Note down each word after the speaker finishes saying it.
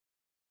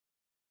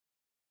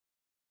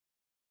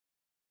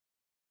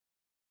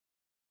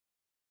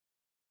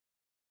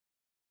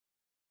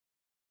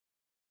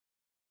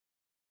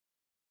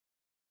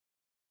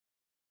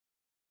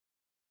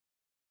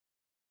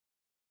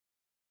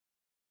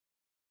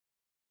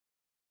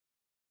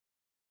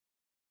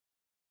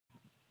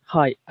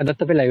Hi,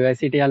 අදත් අපේ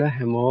LiveICT යාළුවා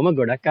හැමෝම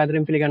ගොඩක්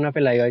ආදරෙන් පිළිගන්න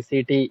අපේ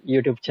LiveICT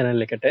YouTube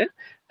channel එකට.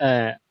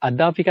 අද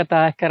අපි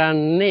කතා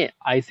කරන්නේ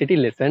ICT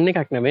lesson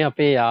එකක් නෙමෙයි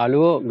අපේ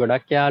යාළුවෝ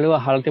ගොඩක් යාළුවෝ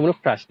අහලා තිබුණු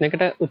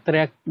ප්‍රශ්නයකට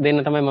උත්තරයක්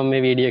දෙන්න තමයි මම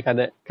මේ වීඩියෝ එක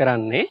අද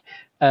කරන්නේ.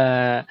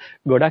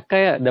 ගොඩක්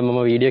අය දැන්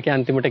මම වීඩියෝ එකේ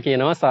අන්තිමට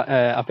කියනවා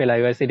අපේ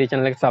LiveICT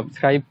channel එක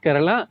subscribe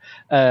කරලා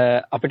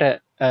අපිට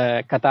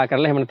කතා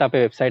කරලා එහෙම නැත්නම්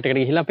අපේ වෙබ්සයිට් එකට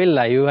ගිහිල්ලා අපේ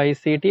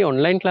LiveICT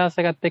online class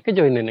එකත් එක්ක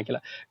join වෙන්න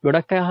කියලා.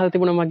 ගොඩක් අය අහලා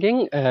තිබුණා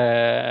මගෙන්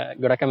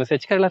ගොඩක් අය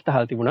message කරලාත්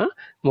අහලා තිබුණා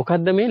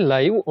මොකද්ද මේ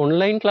live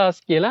online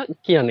class කියලා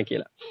කියන්නේ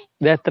කියලා.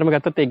 දැන් ඇත්තටම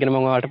ගත්තොත් ඒක ගැන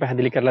මම ඔයාලට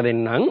පැහැදිලි කරලා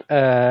දෙන්නම්.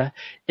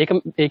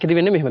 ඒකෙදි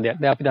වෙන්නේ මෙහෙම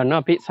දෙයක්. දැන් අපි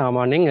දන්නවා අපි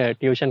සාමාන්‍යයෙන්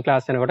tuition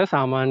class යනකොට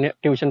සාමාන්‍ය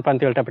tuition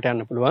පන්ති වලට අපිට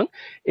යන්න පුළුවන්.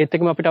 ඒත්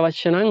එක්කම අපිට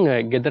අවශ්‍ය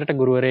නම් ගෙදරට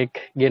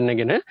ගුරුවරයෙක්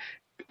ගෙන්නගෙන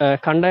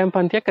කණ්ඩායම්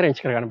පන්තියක්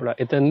arrange කරගන්න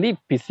පුළුවන්. එතෙන්දී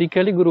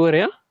physically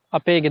ගුරුවරයා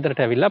අපේ ගෙදරට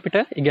ඇවිල්ලා අපිට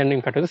ඉගැන්වීම්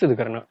කටයුතු සිදු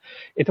කරනවා.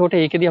 එතකොට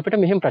ඒකෙදි අපිට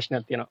මෙහෙම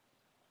ප්‍රශ්නයක් තියෙනවා.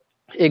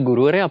 ඒ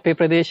ගුරුවරයා අපේ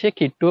ප්‍රදේශයේ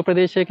කිට්ටුව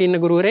ප්‍රදේශයක ඉන්න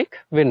ගුරුවරයෙක්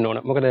වෙන්න ඕන.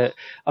 මොකද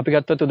අපි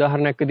ගත්තොත්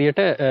උදාහරණයක්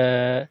විදියට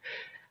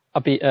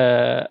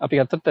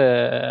අපි ගත්තොත්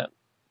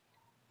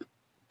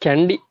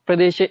කැන්ඩි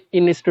ප්‍රදේශයේ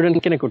ඉන්න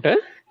ස්ටුඩන්ට් කෙනෙකුට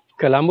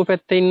කොළඹ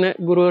පැත්තේ ඉන්න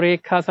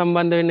ගුරුවරයෙක් හා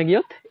සම්බන්ධ වෙන්න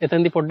ගියොත්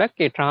එතෙන්දි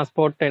පොඩ්ඩක් ඒ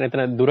ට්‍රාන්ස්පෝර්ට් එක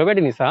එතන දුර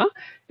වැඩි නිසා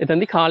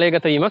එතෙන්දි කාලය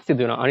ගත වීමක්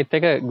සිදු වෙනවා. අනිත්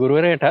එක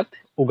ගුරුවරයාටත්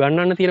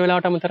උගන්වන්න තියෙන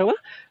වෙලාවට අමතරව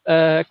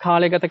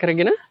කාලය ගත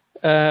කරගෙන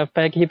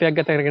පැය කිහිපයක්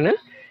ගත කරගෙන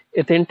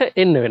එතෙන්ට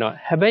එන්න වෙනවා.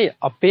 හැබැයි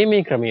අපේ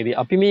මේ ක්‍රමයේදී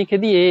අපි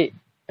මේකෙදී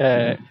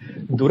ඒ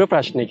දුර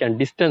ප්‍රශ්නේ කියන්නේ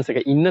ඩිස්ටන්ස්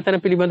එක ඉන්න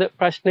තැන පිළිබඳ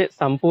ප්‍රශ්නේ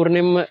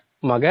සම්පූර්ණයෙන්ම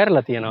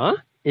මගහැරලා තියෙනවා.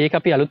 ඒක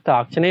අපි අලුත්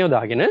තාක්ෂණය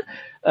යොදාගෙන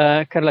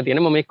කරලා තියෙන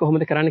මම මේක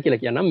කොහොමද කරන්න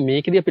කියලා කියන්නම්.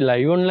 මේකෙදී අපි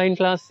live online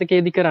class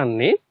එකේදී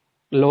කරන්නේ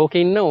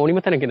ලෝකේ ඉන්න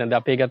ඕනිම තැනක ඉඳන්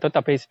අපේ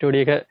ගත්තොත් අපේ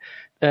ස්ටුඩියෝ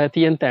එක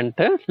තියෙන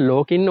තැනට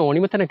ලෝකේ ඉන්න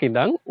ඕනිම තැනක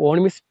ඉඳන්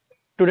ඕනිම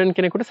ස්ටුඩන්ට්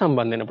කෙනෙකුට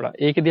සම්බන්ධ වෙන්න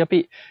පුළුවන්. ඒකෙදී අපි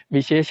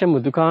විශේෂ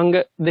මෘදුකාංග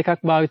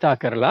දෙකක් භාවිතා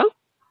කරලා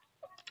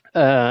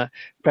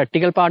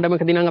ප්‍රැක්ටිකල්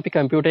පාඩමකදී නම් අපි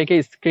කම්පියුටර්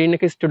එකේ ස්ක්‍රීන්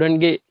එක ස්ටුඩන්ට්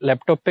ගේ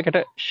ලැප්ටොප් එකට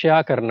ෂෙයා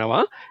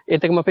කරනවා.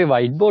 ඒත් එක්කම අපේ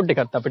වයිට් බෝඩ්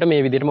එකත් අපිට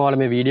මේ විදිහටම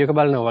ඔයාලා මේ වීඩියෝ එක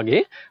බලනවා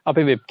වගේ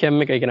අපේ වෙබ්කැම්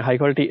එක, ඒ කියන්නේ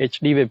high quality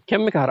HD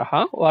වෙබ්කැම් එක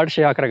හරහා ඔයාලට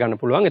ෂෙයා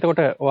කරගන්න පුළුවන්.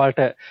 එතකොට ඔයාලට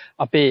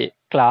අපේ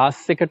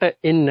ක්ලාස් එකට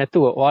එන්න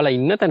නැතුව ඔයාලා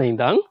ඉන්න තැන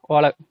ඉඳන්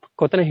ඔයාලා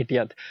කොතන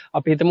හිටියත්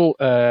අපි හිතමු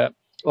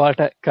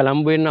ඔයාලට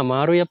කොළඹ වෙන්න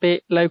අමාරුයි අපේ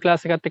ලයිව්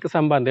ක්ලාස් එකත් එක්ක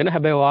සම්බන්ධ වෙන්න.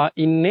 හැබැයි ඔයා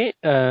ඉන්නේ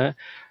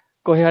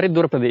කොහේ හරි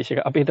දුර ප්‍රදේශයක.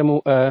 අපි හිතමු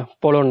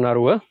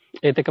පොළොන්නරුව.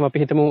 ඒත් එක්කම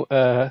අපි හිතමු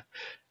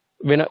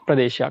වෙන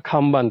ප්‍රදේශයක්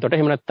හම්බන්තොට.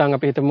 එහෙම නැත්නම්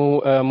අපි හිතමු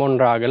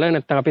මොන්රාගල.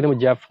 නැත්නම් අපි හිතමු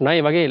ජැෆ්නා.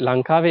 ඒ වගේ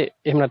ලංකාවේ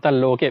එහෙම නැත්නම්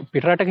ලෝකේ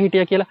පිට රටක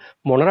හිටියා කියලා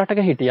මොන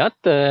රටක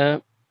හිටියත්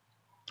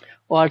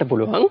ඔයාලට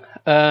පුළුවන්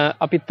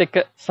අපිත්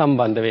එක්ක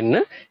සම්බන්ධ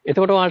වෙන්න.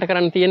 එතකොට ඔයාලට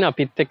කරන්න තියෙන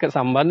අපිත් එක්ක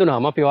සම්බන්ධ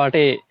වුණාම අපි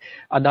ඔයාලට ඒ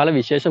අදාළ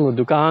විශේෂ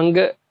මෘදුකාංග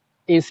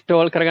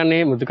ඉන්ස්ටෝල්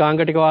කරගන්නේ මෘදුකාංග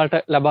ටික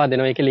ඔයාලට ලබා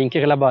දෙනවා. ඒකේ ලින්ක්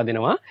එක ලබා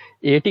දෙනවා.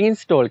 ඒ ටික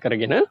ඉන්ස්ටෝල්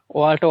කරගෙන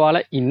ඔයාලට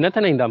ඔයාලා ඉන්න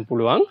තැන ඉඳන්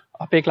පුළුවන්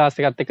අපේ ක්ලාස්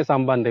එකත් එක්ක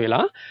සම්බන්ධ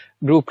වෙලා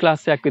ගෲප්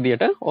ක්ලාස් එකක්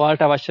විදියට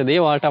ඔයාලට අවශ්‍ය දේ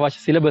ඔයාලට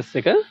අවශ්‍ය සිලබස්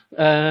එක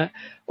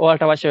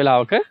ඔයාලට අවශ්‍ය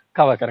වෙලාවක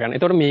කවර් කරගන්න.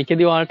 ඒතකොට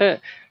මේකෙදි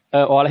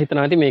ඔයාලා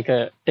හිතනවා ඇති මේක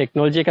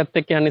ටෙක්නොලොජි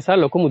එකත් එක්ක යන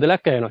නිසා ලොකු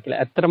මුදලක් වැය වෙනවා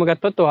කියලා. ඇත්තටම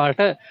ගත්තොත්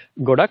ඔයාලට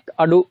ගොඩක්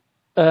අඩු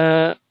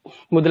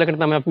මුදලකට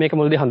තමයි අපි මේක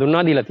මුලදී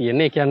හඳුන්වා දීලා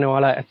තියෙන්නේ. ඒ කියන්නේ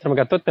ඔයාලා ඇත්තටම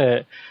ගත්තොත්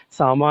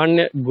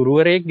සාමාන්‍ය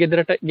ගුරුවරයෙක්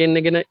ගෙදරට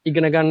ගෙන්නගෙන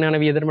ඉගෙන ගන්න යන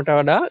වියදමට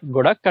වඩා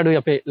ගොඩක් අඩුයි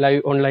අපේ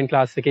live online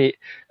class එකේ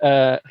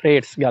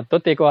rates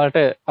ගත්තොත්. ඒක ඔයාලට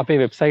අපේ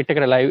website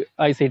එකට live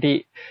ICT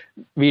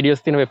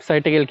videos තියෙන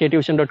website එක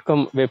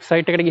LkTuition.com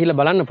website එකට ගිහිල්ලා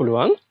බලන්න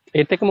පුළුවන්.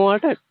 ඒත් එක්කම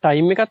ඔයාලට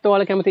time එකත්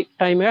ඔයාලා කැමති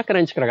time එකක්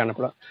arrange කරගන්න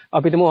පුළුවන්.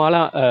 අපි හිතමු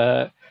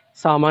ඔයාලා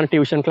සාමාන්‍ය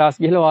ටියුෂන් ක්ලාස්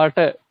ගිහලා ඔයාලට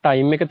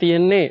ටයිම් එක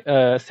තියෙන්නේ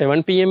 7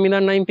 pm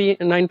ඉඳන්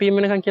 9 pm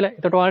වෙනකන් කියලා.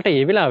 එතකොට ඔයාලට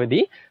ඒ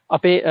වෙලාවේදී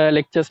අපේ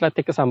ලෙක්චර්ස්ලත්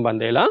එක්ක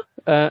සම්බන්ධ වෙලා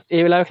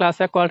ඒ වෙලාවේ ක්ලාස්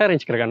එකක් ඔයාලට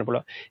arrange කරගන්න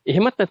පුළුවන්.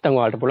 එහෙමත් නැත්නම්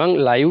ඔයාලට පුළුවන්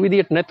live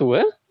විදියට නැතුව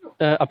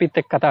අපිත්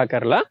එක්ක කතා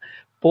කරලා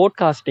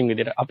පොඩ්කාස්ටිං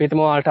විදියට අපි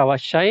හිතමු ඔයාලට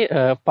අවශ්‍යයි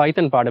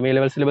Python පාඩම මේ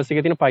level syllabus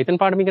එකේ තියෙන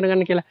Python පාඩම ඉගෙන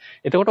ගන්න කියලා.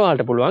 එතකොට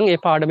ඔයාලට පුළුවන්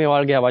මේ පාඩමේ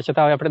ඔයාලගේ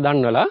අවශ්‍යතාවය අපිට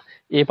දන්වලා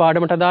ඒ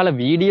පාඩමට අදාළ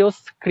වීඩියෝස්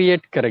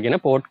ක්‍රියේට්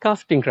කරගෙන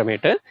පොඩ්කාස්ටිං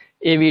ක්‍රමයට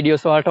ඒ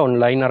වීඩියෝස් ඔයාලට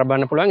ඔන්ලයින්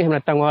නරඹන්න පුළුවන්. එහෙම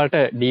නැත්නම් ඔයාලට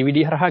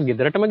DVD හරහා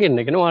ගෙදරටම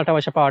ගෙන්නගෙන ඔයාලට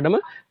අවශ්‍ය පාඩම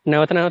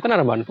නැවත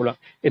නරඹන්න පුළුවන්.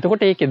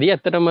 එතකොට ඒකෙදී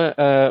ඇත්තටම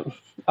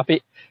අපි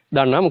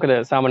දන්නවා මොකද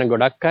සාමාන්‍ය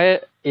ගොඩක් අය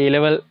A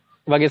level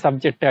වගේ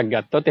සබ්ජෙක්ට් එකක්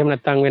ගත්තොත් එහෙම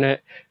නැත්නම් වෙන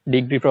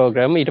ඩිග්‍රී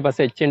ප්‍රෝග්‍රෑම් ඊට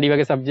පස්සේ HND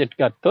වගේ සබ්ජෙක්ට්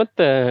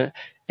ගත්තොත්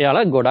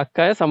එයාලා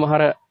ගොඩක් අය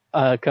සමහර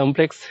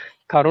කම්ප්ලෙක්ස්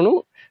කරුණු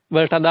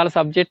වලට අදාළ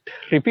සබ්ජෙක්ට්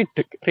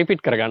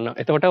රිපීට් කරගන්නවා.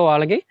 එතකොට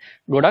ඔයාලගේ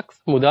ගොඩක්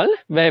මුදල්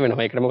වැය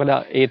වෙනවා. ඒකට මොකද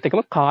ඒත්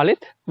එක්කම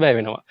කාලෙත් වැය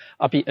වෙනවා.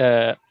 අපි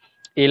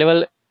A level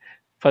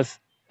ෆස්ට්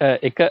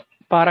එක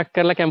පාරක්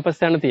කරලා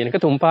කැම්පස් යන්න තියෙන එක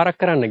 3 පාරක්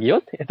කරන්න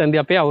ගියොත්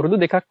එතෙන්දී අපේ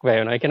අවුරුදු 2ක් වැය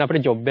වෙනවා. ඒ කියන්නේ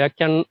අපිට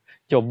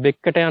ජොබ්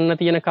එකකට යන්න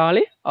තියෙන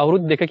කාලේ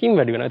අවුරුදු 2කින්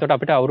වැඩි වෙනවා. එතකොට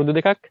අපිට අවුරුදු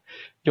 2ක්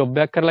ජොබ්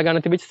එකක් කරලා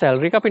ගන්න තිබිච්ච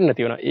සැලරි එක අපිට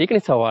නැති වෙනවා. ඒක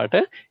නිසා ඔයාලට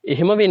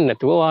එහෙම වෙන්නේ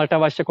නැතුව ඔයාලට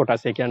අවශ්‍ය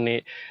කොටස්, ඒ කියන්නේ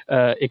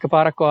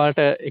එකපාරක්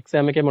ඔයාලට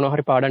එක්සෑම් එකේ මොනවා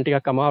හරි පාඩම්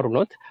ටිකක් අමාරු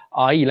වුණොත්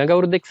ආයි ඊළඟ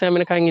අවුරුද්ද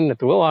එක්සෑම් එකකින් ඉන්න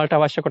නැතුව ඔයාලට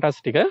අවශ්‍ය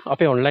කොටස් ටික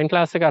අපේ ඔන්ලයින්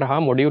ක්ලාස් එක හරහා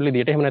මොඩියුල්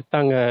විදියට එහෙම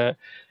නැත්නම්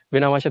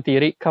වෙන අවශ්‍ය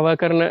තියරි කවර්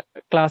කරන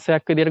ක්ලාස්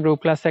එකක් විදියට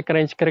ගෲප් ක්ලාස් එකක්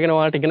arrange කරගෙන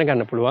ඔයාලට ඉගෙන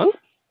ගන්න පුළුවන්.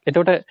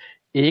 එතකොට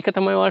ඒක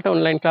තමයි ඔයාලට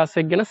ඔන්ලයින් ක්ලාස්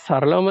එක ගැන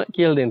සරලවම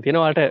කියලා දෙන්න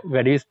තියෙනවා. ඔයාලට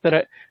වැඩි විස්තර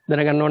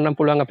දැනගන්න ඕන නම්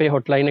පුළුවන් අපේ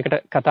හොට්ලයින් එකට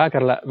කතා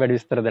කරලා වැඩි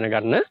විස්තර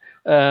දැනගන්න.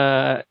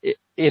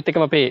 ඒත්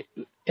එක්කම අපේ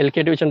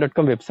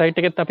LkTuition.com වෙබ්සයිට්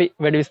එකෙත් අපි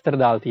වැඩි විස්තර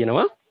දාලා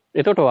තියෙනවා.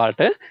 එතකොට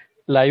ඔයාලට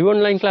ලයිව්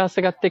ඔන්ලයින් ක්ලාස්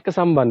එකත් එක්ක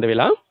සම්බන්ධ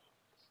වෙලා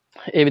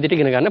ඒ විදිහට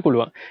ඉගෙන ගන්න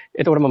පුළුවන්.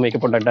 එතකොට මම මේක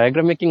පොඩ්ඩක්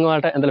ඩයග්‍රෑම් එකකින්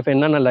ඔයාලට ඇඳලා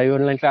පෙන්නන්න ලයිව්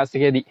ඔන්ලයින් ක්ලාස්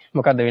එකේදී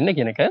මොකද්ද වෙන්නේ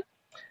කියන එක.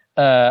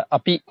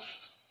 අපි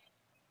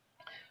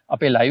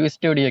අපේ ලයිව්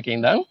ස්ටුඩියෝ එකේ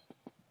ඉඳන්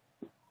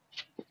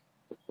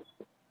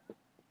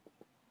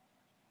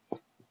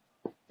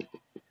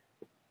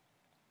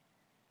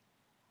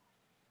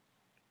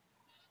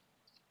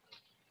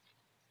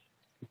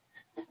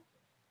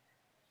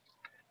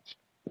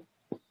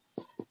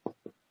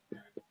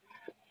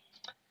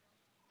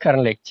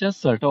කරන ලෙක්චර්ස්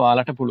වලට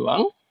ඔයාලට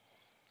පුළුවන්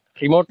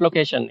රිමෝට්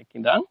ලොකේෂන් එකක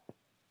ඉඳන්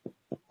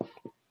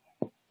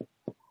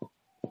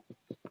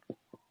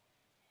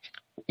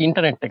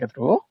ඉන්ටර්නෙට් එක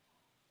through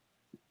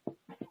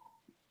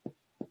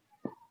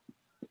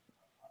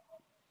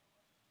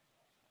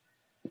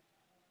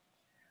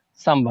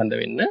සම්බන්ධ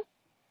වෙන්න.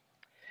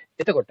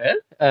 එතකොට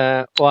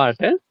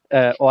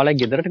ඔයාලගේ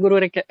ගෙදරට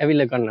ගුරුවරයෙක්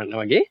ඇවිල්ලා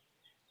ගන්නනවා වගේ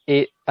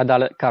ඒ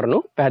අදාළ කරුණු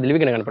පැහැදිලිව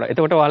ඉගෙන ගන්න පුළුවන්.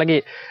 එතකොට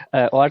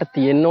ඔයාලට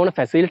තියෙන්න ඕන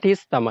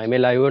ෆැසිලිටිස් තමයි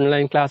මේ ලයිව්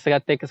ඔන්ලයින් ක්ලාස්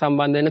එකත් එක්ක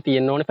සම්බන්ධ වෙන්න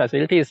තියෙන්න ඕන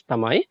ෆැසිලිටිස්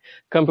තමයි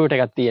කම්පියුටර්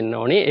එකක් තියෙන්න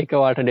ඕනේ. ඒක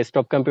ඔයාලට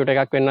ඩෙස්ක්ටොප් කම්පියුටර්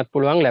එකක් වෙන්නත්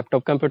පුළුවන්,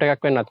 ලැප්ටොප් කම්පියුටර්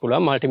එකක් වෙන්නත්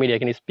පුළුවන්,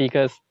 මල්ටිමීඩියා කියන්නේ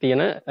ස්පීකර්ස්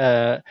තියෙන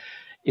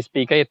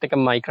ස්පීකර් ඒත් එක්ක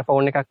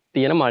මයික්‍රොෆෝන් එකක්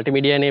තියෙන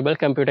මල්ටිමීඩියා එනේබල්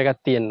කම්පියුටර්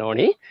එකක් තියෙන්න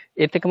ඕනේ.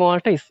 ඒත් එක්කම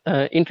ඔයාලට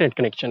ඉන්ටර්නෙට්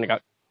කනෙක්ෂන්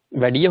එකක්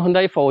වැඩිය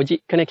හොඳයි 4G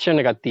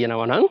කනෙක්ෂන් එකක්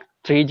තියෙනවා නම්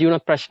 3G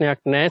උනත් ප්‍රශ්නයක්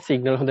නැහැ.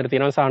 සිග්නල් හොඳට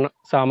තියෙනවා.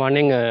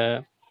 සාමාන්‍යයෙන්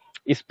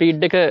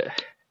ස්පීඩ් එක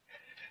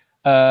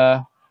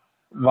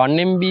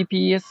 1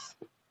 Mbps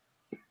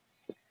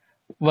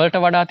වලට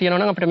වඩා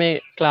තියෙනවා නම් අපිට මේ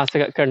ක්ලාස්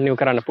එක කන්ටිනියු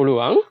කරන්න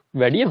පුළුවන්.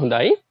 වැඩිය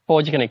හොඳයි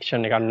 4G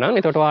කනෙක්ෂන් එකක් නම්.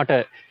 එතකොට ඔයාලට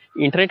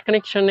ඉන්ටර්නෙට්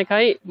කනෙක්ෂන්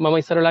එකයි මම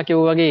ඉස්සරලා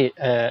කිව්වා වගේ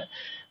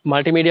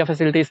මල්ටිමීඩියා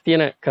ෆැසිලිටිස්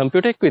තියෙන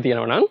කම්පියුටර් එකක්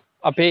තියෙනවා නම්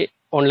අපේ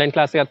ඔන්ලයින්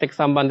ක්ලාස් එකත් එක්ක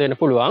සම්බන්ධ වෙන්න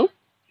පුළුවන්.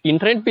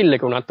 ඉන්ටර්නෙට් බිල්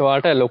එක උනත්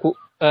ඔයාලට ලොකු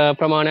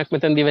ප්‍රමාණයක්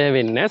මෙතනදී වැය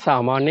වෙන්නේ නැහැ.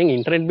 සාමාන්‍යයෙන්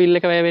ඉන්ටර්නෙට් බිල්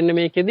එක වැය වෙන්නේ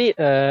මේකෙදි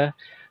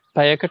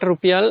පැයකට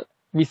රුපියල්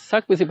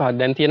 20ක් 25ක්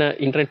දැන් තියෙන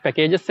ඉන්ටර්නෙට්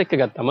පැකේජස් එක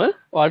ගත්තම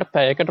ඔයාලට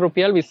පැයකට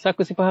රුපියල් 20ක්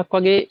 25ක්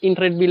වගේ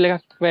ඉන්ටර්නෙට් බිල්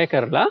එකක් වැය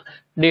කරලා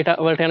data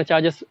වලට යන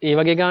charges ඒ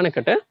වගේ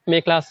ගානකට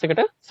මේ ක්ලාස්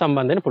එකට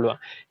සම්බන්ධ වෙන්න පුළුවන්.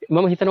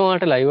 මම හිතනවා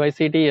ඔයාලට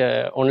LiveICT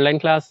ඔන්ලයින්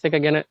ක්ලාස් එක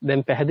ගැන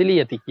දැන් පැහැදිලි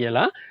ඇති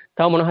කියලා.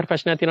 තව මොන හරි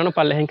ප්‍රශ්නයක් තියෙනවා නම්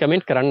පල්ලෙහෙන්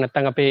කමෙන්ට් කරන්න.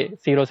 නැත්නම් අපේ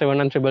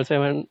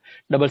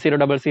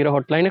 079777000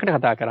 hotline එකට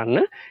කතා කරන්න.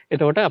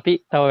 එතකොට අපි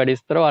තව වැඩි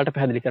විස්තර ඔයාලට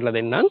පැහැදිලි කරලා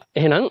දෙන්නම්.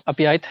 එහෙනම්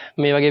අපි ආයෙත්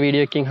මේ වගේ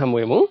වීඩියෝ එකකින් හමු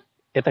වෙමු.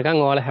 එතකන්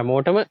ඔයාලා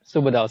හැමෝටම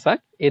සුබ දවසක්.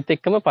 ඒත්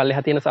එක්කම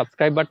පල්ලෙහා තියෙන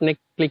subscribe button එක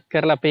click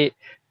කරලා අපේ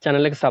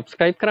channel එක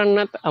subscribe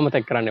කරන්නත්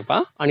අමතක කරන්න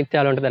එපා. අනිත්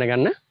යාළුවන්ට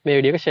දැනගන්න මේ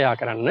වීඩියෝ එක share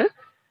කරන්න.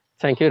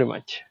 Thank you very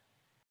much.